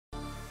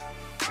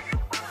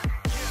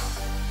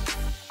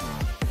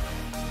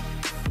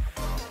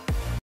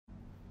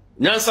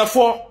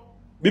Nyansafo,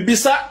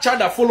 Bibisa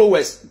Chada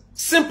followers.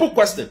 Simple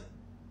question.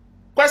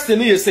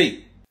 Question you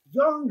say.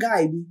 Young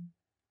guy be.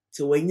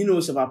 So when you know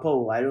some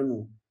Papa, I don't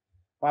know.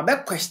 But I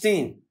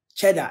question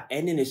Cheddar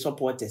and the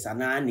supporters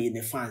and I need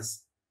the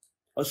fans.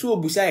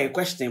 Also, Busa a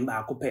question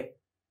by Cope.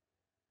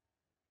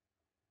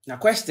 Now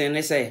question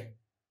they say.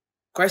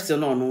 Question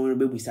no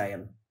baby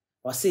saying.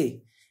 Or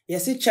say,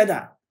 yes,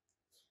 Cheddar.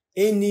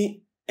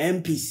 Any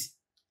MPs.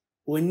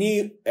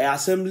 Oni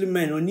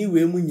assemblyman oni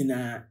we mu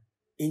nyina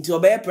into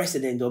obey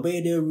president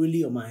obey the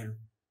ruling of mine.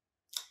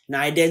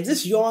 Now there's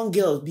this young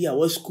girl be a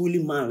was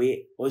schooling man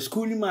we or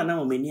schooling man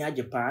na many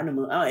Japan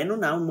eno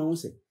na mo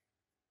say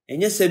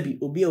enye sabi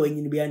obi a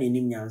wanyin bia na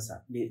enim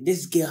nyansa.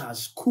 This girl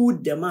has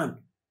schooled the man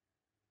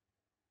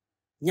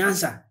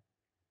nyansa.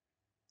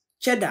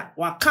 Cheddar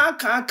wa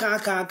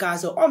ka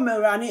so o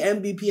mera ni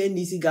MBP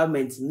NDC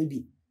government ni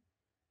bi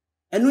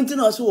enu nti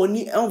na so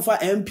oni emfa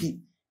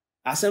MP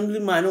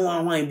assemblyman no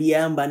wan be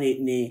amba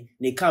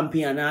ne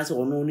campaign anase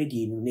ono ne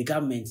die ne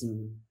government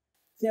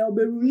say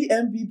oberuli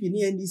MPP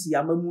ni NDC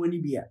amamu ani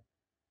bia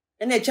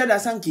ene Cheddar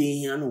sanke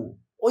hia no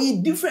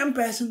oyi different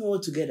person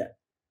altogether.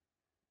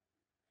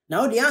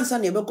 Now the answer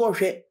ne be ko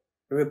hwe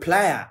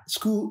reply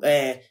school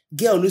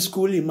girl no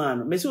schooling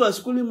man me say was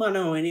schooling man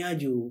na wani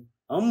aju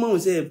ammo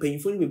say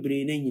penfo ni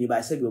bebre na nyini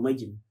ba sabi o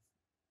magim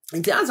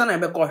nti answer na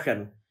be ko hwe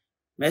no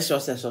me sure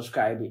say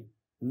subscribe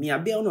me a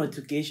bell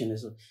notification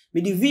so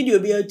me the video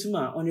be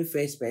atuma on the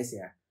first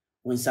person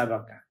on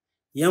Sabaka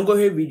yan go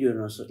hear video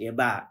no so ye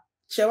ba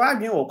che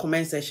wadwen wo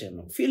comment section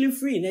no feel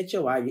free na che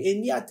wadwen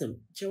eni atem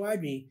che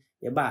wadwen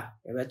ye ba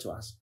ye beto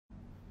as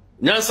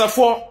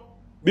Nyansafo,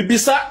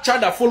 Bibisa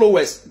Chada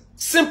followers.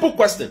 Simple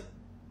question.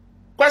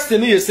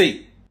 Question you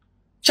say.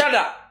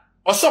 Chada,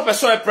 also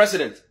person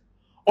president.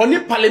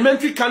 Only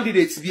parliamentary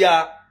candidates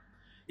via.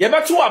 Ye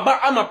beto aba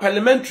ama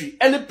parliamentary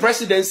any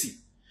presidency.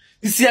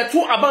 This year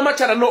two Abama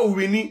Chada no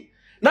uwini.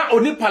 Na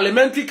only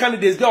parliamentary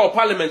candidates there or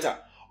parliamenter.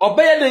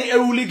 Obeye den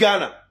eruli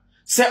Ghana.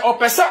 Se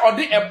opesa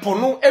odi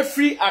epono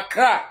free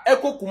Accra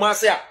eko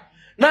Kumasi a.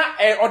 Na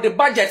or the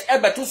budget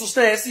beto so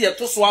stay esi ye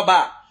to so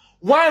aba.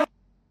 One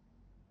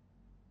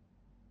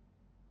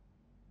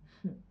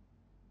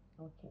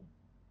Okay.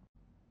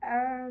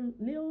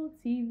 Lil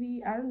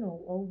TV, I don't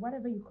know, or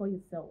whatever you call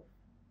yourself.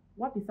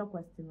 What is your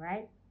question,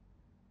 right?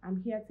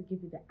 I'm here to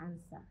give you the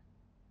answer.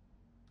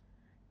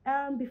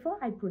 Before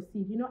I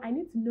proceed, I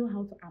need to know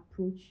how to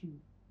approach you.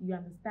 You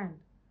understand?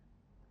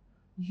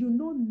 You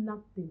know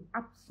nothing,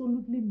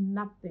 absolutely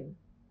nothing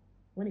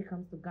when it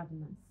comes to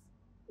governance.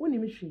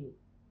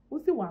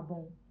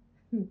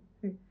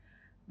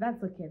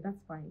 That's okay,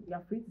 that's fine. You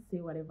are free to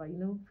say whatever,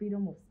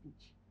 freedom of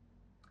speech.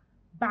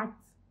 But,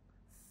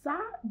 sir,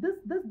 this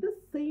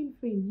same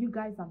thing you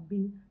guys have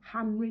been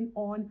hammering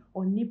on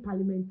the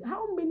parliament.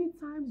 How many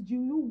times do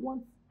you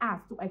want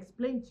us to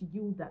explain to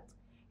you that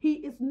he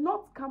is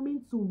not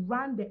coming to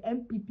run the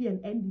MPP and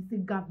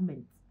NDC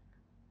government?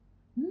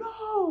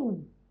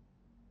 No.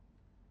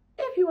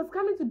 If he was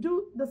coming to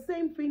do the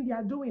same thing they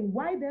are doing,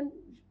 why then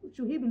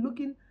should he be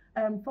looking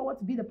forward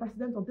to be the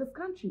president of this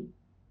country?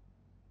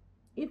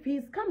 If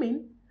he's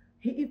coming,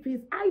 if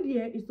his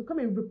idea is to come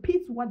and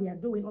repeat what they are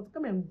doing or to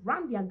come and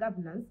run their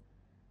governance,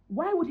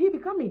 why would he be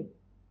coming?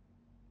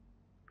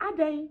 Are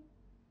they?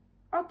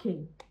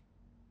 Okay.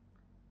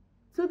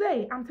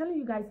 Today, I'm telling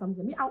you guys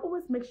something. I'll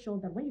always make sure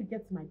that when you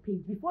get to my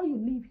page, before you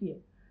leave here,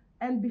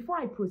 and before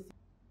I proceed,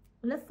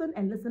 listen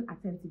and listen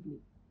attentively.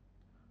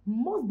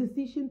 Most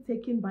decisions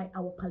taken by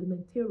our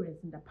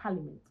parliamentarians in the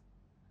parliament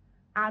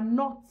are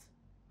not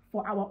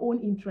for our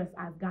own interests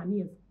as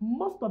Ghanaians.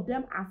 Most of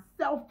them are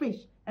selfish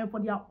and for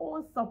their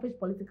own selfish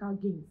political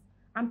gains.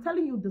 I'm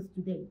telling you this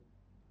today.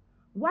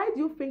 Why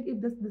do you think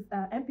if this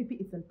MPP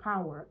is in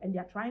power and they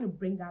are trying to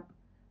bring up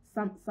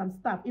some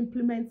stuff,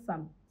 implement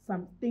some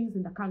things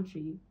in the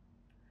country,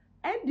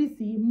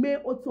 NDC may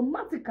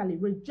automatically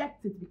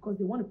reject it because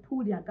they want to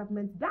pull their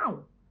government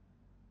down?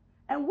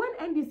 And when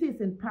NDC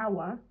is in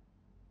power,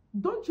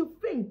 don't you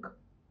think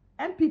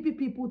MPP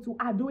people too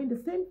are doing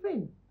the same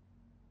thing?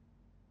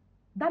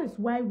 That is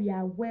why we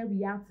are where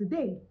we are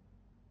today.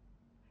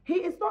 He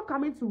is not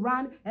coming to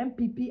run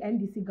MPP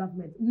NDC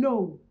government.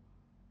 No.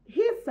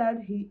 He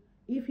said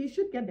if he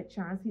should get the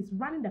chance, he's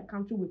running the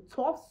country with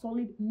 12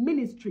 solid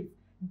ministries.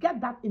 Get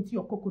that into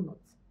your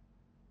coconut.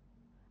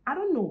 I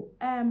don't know.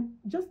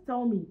 Just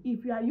tell me,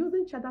 if you are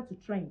using Cheddar to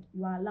trend,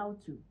 you are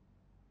allowed to.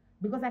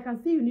 Because I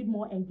can see you need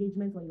more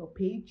engagement on your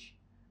page.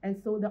 And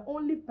so the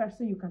only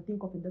person you can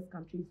think of in this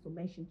country is to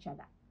mention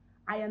Cheddar.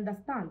 I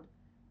understand.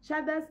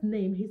 Cheddar's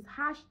name, his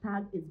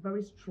hashtag is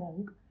very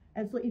strong.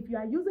 And so if you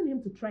are using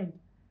him to trend,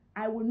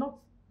 I will not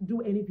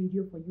do any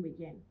video for you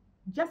again.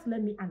 Just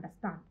let me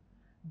understand.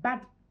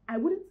 But I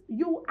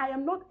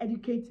am not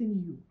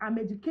educating you. I'm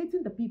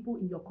educating the people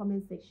in your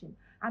comment section.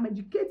 I'm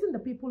educating the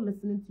people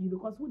listening to you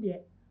because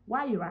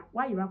why you're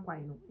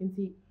crying?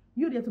 And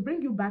you there to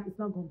bring you back, it's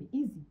not going to be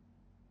easy.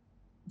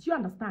 Do you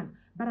understand?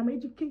 But I'm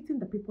educating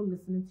the people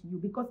listening to you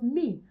because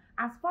me,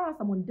 as far as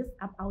I'm on this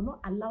app, I will not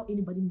allow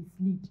anybody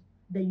mislead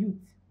the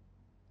youth.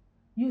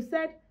 You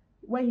said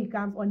when he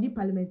comes on the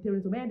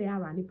parliamentarians, where they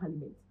are running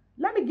parliament.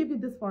 Let me give you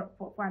this for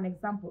an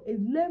example, a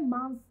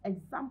layman's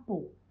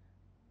example.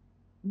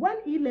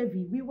 When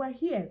e-levy, we were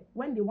here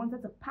when they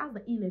wanted to pass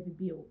the e-levy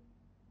bill.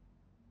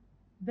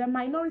 The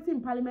minority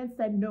in parliament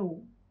said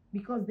no,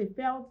 because they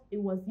felt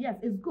it was, yes,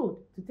 it's good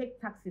to take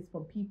taxes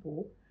from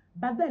people,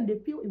 but then they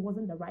feel it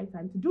wasn't the right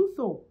time to do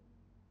so.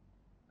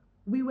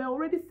 We were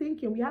already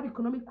thinking we have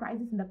economic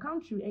crisis in the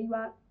country and you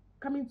are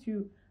coming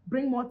to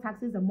bring more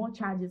taxes and more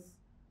charges.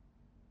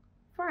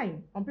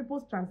 Fine, on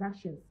people's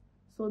transactions.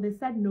 So they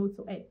said no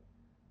to it.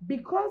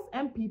 Because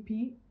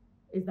MPP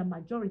is the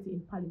majority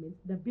in parliament,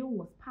 the bill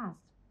was passed.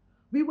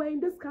 We were in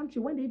this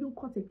country when they even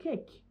cut a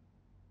cake.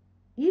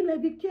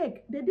 E-levy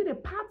cake. They did a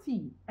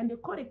party and they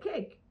cut a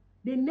cake.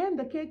 They named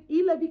the cake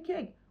e-levy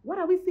cake. What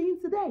are we seeing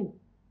today?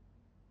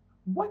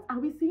 What are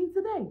we seeing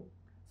today?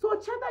 So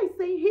Cheddar is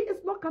saying he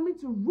is not coming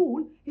to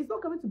rule. He's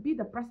not coming to be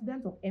the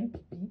president of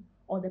MPP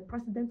or the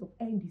president of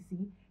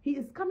NDC. He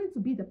is coming to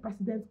be the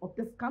president of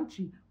this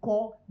country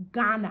called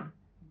Ghana.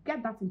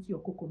 Get that into your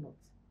coconut.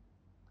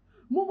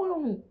 Moving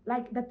on,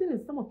 like the thing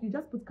is, some of you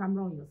just put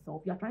camera on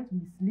yourself. You are trying to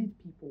mislead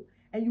people.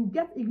 And you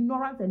get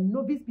ignorant and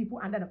novice people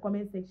under the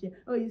comment section.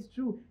 Oh, it's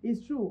true.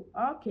 It's true.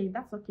 Okay,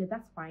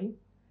 that's fine.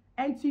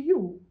 And to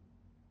you,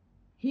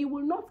 he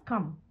will not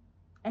come.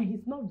 And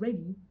he's not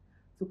ready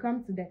to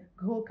come to the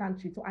whole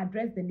country to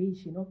address the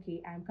nation.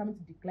 Okay, I'm coming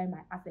to declare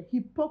my asset.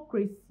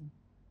 Hypocrisy.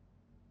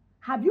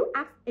 Have you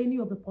asked any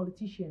of the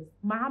politicians,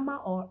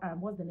 Mahama or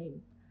what's the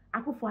name,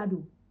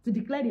 Akufo-Addo, to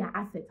declare their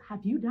assets?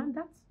 Have you done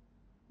that?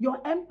 Your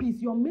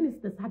MPs, your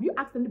ministers, have you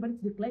asked anybody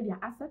to declare their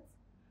assets?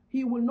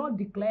 He will not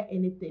declare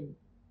anything.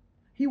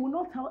 He will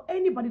not tell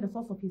anybody the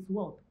source of his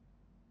wealth.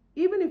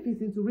 Even if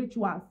he's into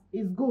rituals,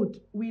 it's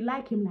good. We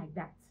like him like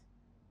that.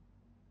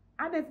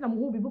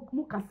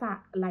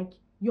 Like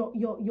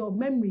your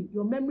memory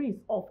is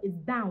off, it's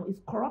down,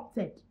 it's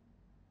corrupted.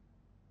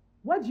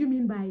 What do you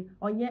mean by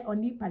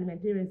only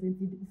parliamentarians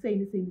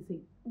saying?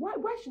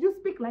 Why should you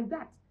speak like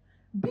that?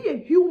 Be a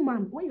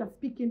human when you're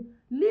speaking.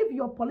 Leave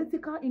your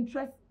political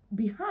interests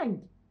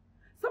behind.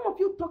 Some of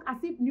you talk as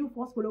if New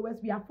Force followers,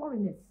 we are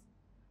foreigners.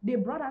 They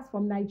brought us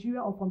from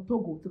Nigeria or from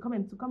Togo to come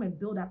and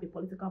build up a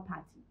political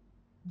party.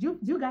 Do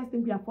you guys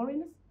think we are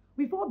foreigners?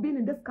 We've all been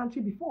in this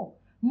country before.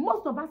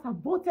 Most of us have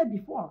voted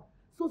before.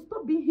 So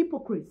stop being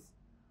hypocrites.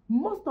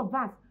 Most of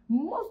us,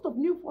 most of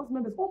New Force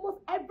members,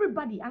 almost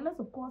everybody, unless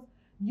of course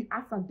you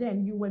as of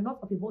then you were not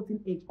of a voting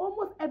age,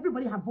 almost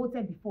everybody have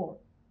voted before.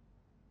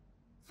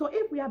 So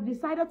if we have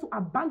decided to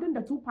abandon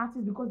the two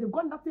parties because they've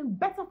got nothing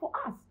better for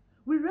us,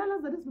 we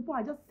realize that these people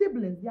are just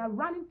siblings. They are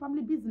running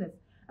family business.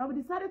 And we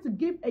decided to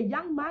give a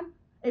young man,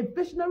 a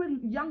visionary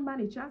young man,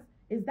 a chance.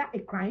 Is that a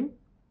crime?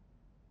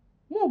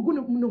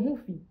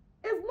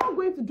 It's not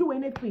going to do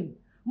anything.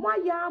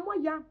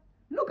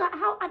 Look at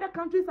how other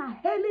countries are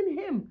hailing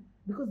him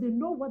because they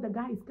know what the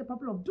guy is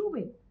capable of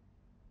doing.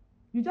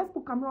 You just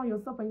put camera on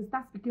yourself and you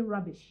start speaking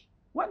rubbish.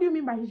 What do you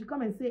mean by he should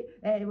come and say,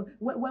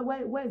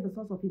 where is the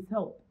source of his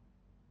help?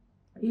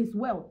 His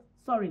wealth.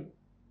 Sorry.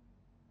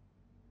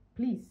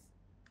 Please.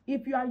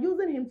 If you are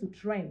using him to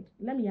trend,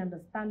 let me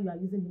understand you are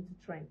using him to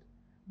trend.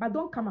 But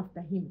don't come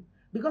after him.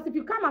 Because if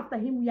you come after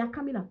him, we are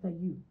coming after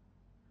you.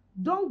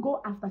 Don't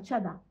go after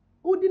Cheddar.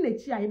 That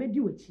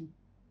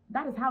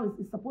is how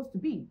it's supposed to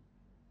be.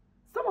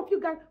 Some of you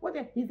guys,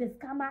 he's a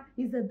scammer,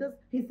 he's a this,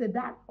 he's a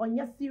that, on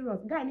you're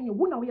serious. Guy, you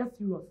wouldn't know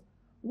serious.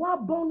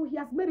 What born he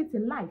has made it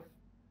in life.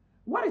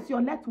 What is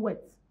your net worth?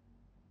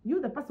 You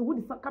the person who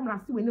the camera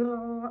see when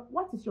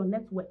what is your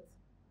net worth?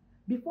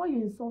 Before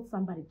you insult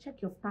somebody,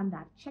 check your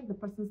standard, check the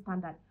person's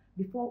standard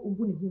before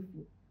Uguni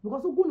Hufi.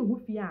 Because Uguni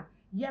Hufi,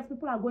 yes,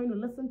 people are going to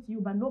listen to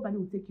you, but nobody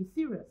will take you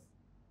serious.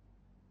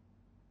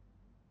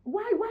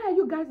 Why are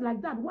you guys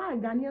like that? Why are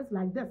Ghanaians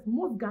like this?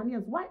 Most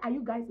Ghanaians, why are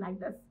you guys like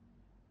this?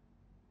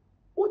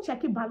 Who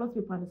checking ballot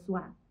paper and so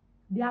on?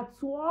 There are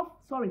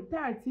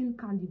 13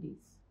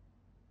 candidates.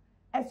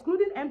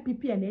 Excluding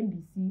MPP and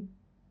NDC,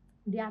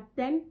 there are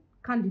 10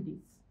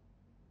 candidates.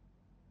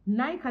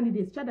 9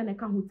 candidates, Cheddar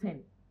Nekahu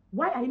 10.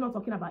 Why are you not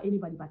talking about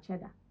anybody but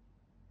Cheddar?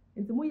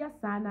 And to Muya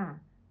Sana,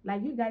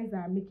 like you guys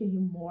are making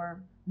him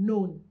more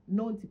known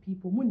to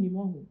people.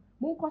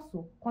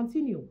 Munkoso,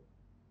 continue.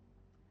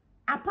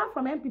 Apart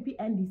from MPP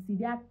NDC,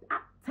 there are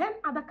 10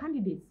 other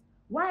candidates.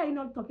 Why are you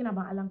not talking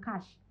about Alan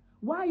Cash?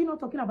 Why are you not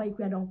talking about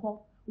Ikuya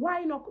Donko? Why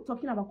are you not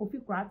talking about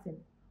Kofi Kraten?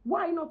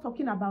 Why are you not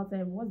talking about,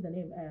 what's the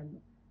name,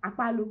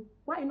 Akpalu?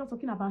 Why are you not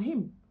talking about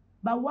him?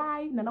 But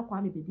why Nana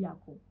Kwame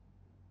Bediako?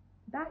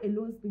 That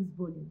alone speaks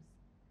volumes.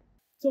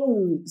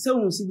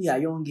 So see be a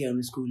young girl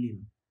in school.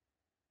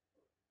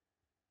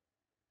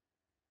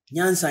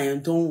 Nyansa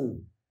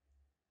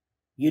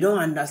you don't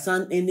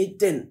understand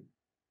anything.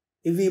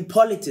 Even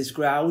politics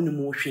crowd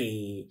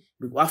motion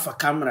because for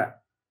camera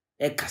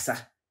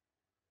kasa.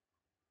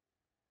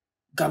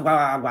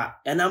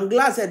 And I'm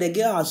glad that the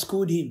girl has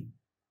schooled him.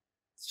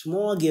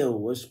 Small girl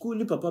was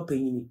schooling papa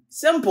penny.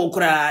 Simple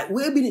cry.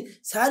 We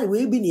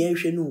be near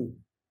no.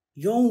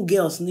 Young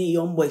girls need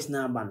young boys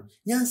now ban.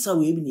 Nyansa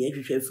we be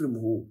near from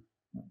home.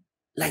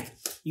 Like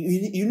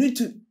you need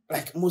to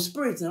Like, most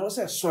spirits, and I was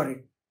say,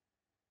 sorry.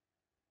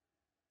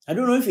 I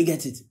don't know if you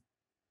get it.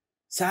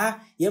 Sir,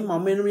 your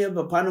mama and your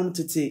papa no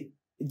to say,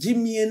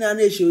 Jimmy and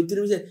Anna show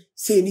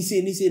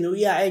say, no,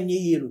 yeah, I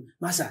knew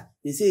Massa.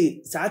 They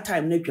say, it's our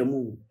time, next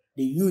move.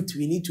 The youth,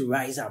 we need to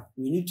rise up.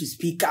 We need to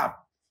speak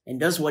up.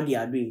 And that's what they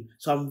are doing.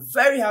 So I'm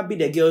very happy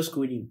the girls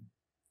coding.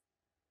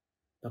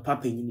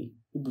 Papa Penny,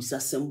 it was a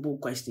simple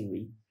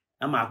question.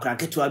 I'm a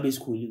cracker to have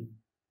schooling.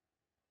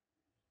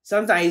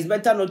 Sometimes it's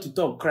better not to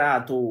talk cry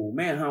at all.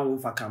 Man, how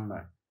for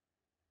camera.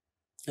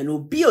 And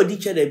obi odi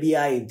cheddar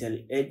BI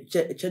intelligent.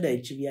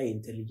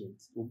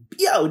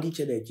 Obi odi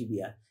cheddar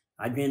GBI.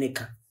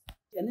 Adweneka.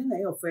 And then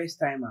your first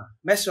timer.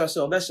 Make sure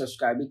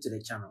subscribe to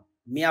the channel.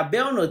 Me a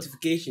bell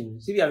notification.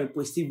 See if I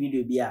post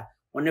video BI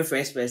on the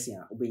first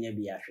person. Obenya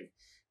BI.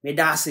 Me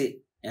that's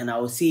it. And I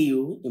will see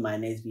you in my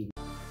next video.